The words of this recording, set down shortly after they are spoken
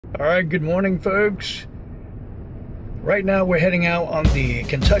All right, good morning, folks. Right now we're heading out on the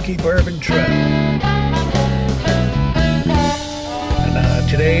Kentucky Bourbon Trail. And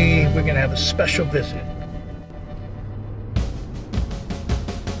today we're going to have a special visit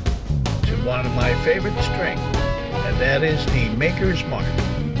to one of my favorite strengths, and that is the Maker's Mark.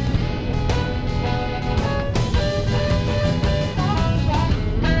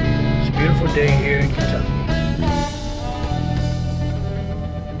 It's a beautiful day here in Kentucky.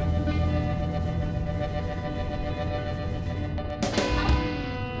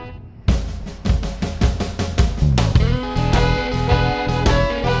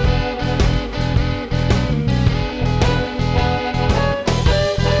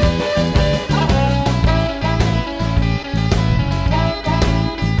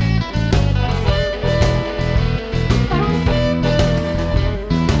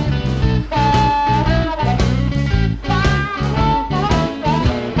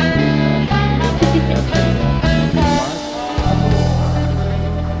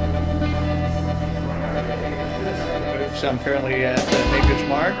 So I'm currently at Maker's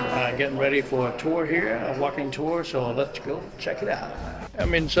Mark, getting ready for a tour here, a walking tour, so let's go check it out.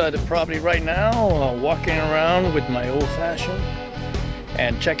 I'm inside the property right now, walking around with my old-fashioned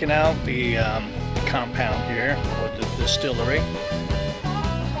and checking out the compound here, or the distillery.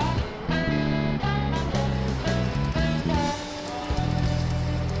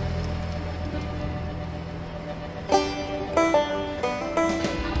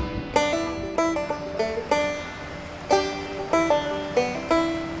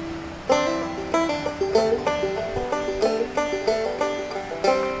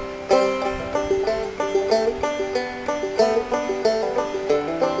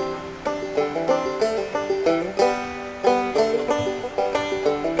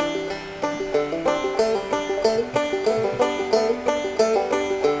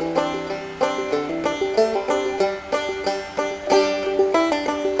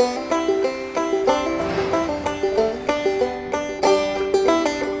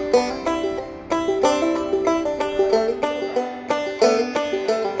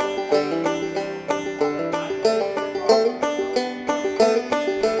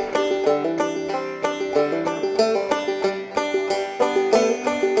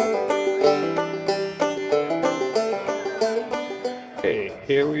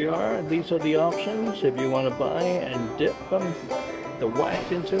 Here we are. These are the options if you want to buy and dip the wax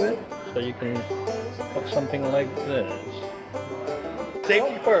into it, so you can cook something like this.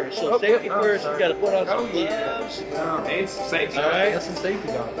 Safety first. So safety first. You got to put on some gloves. It's safety. All right. That's some safety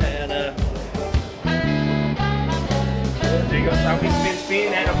going. And there you go. So we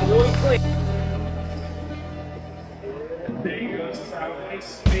spin and avoid clean. There you go. So we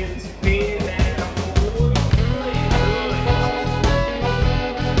spin and avoid clean.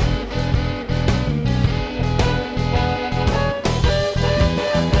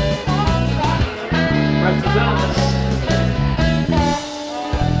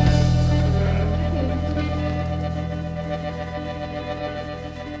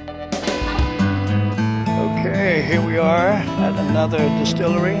 okay, here we are at another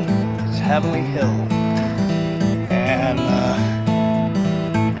distillery. It's Heavenly Hill, and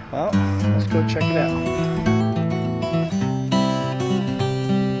well, let's go check it out.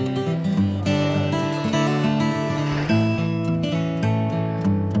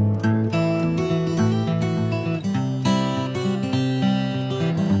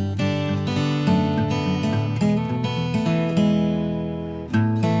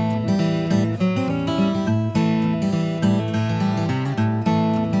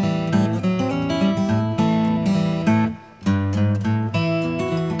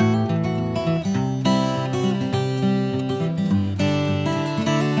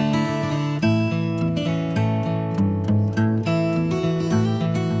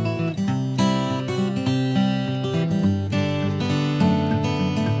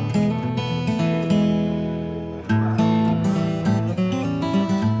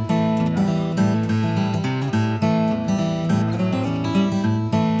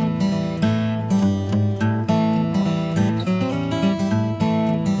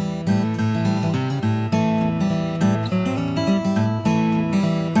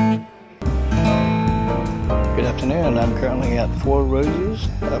 Good afternoon. I'm currently at Four Roses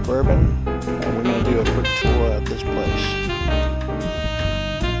Bourbon, and we're going to do a quick tour of this place.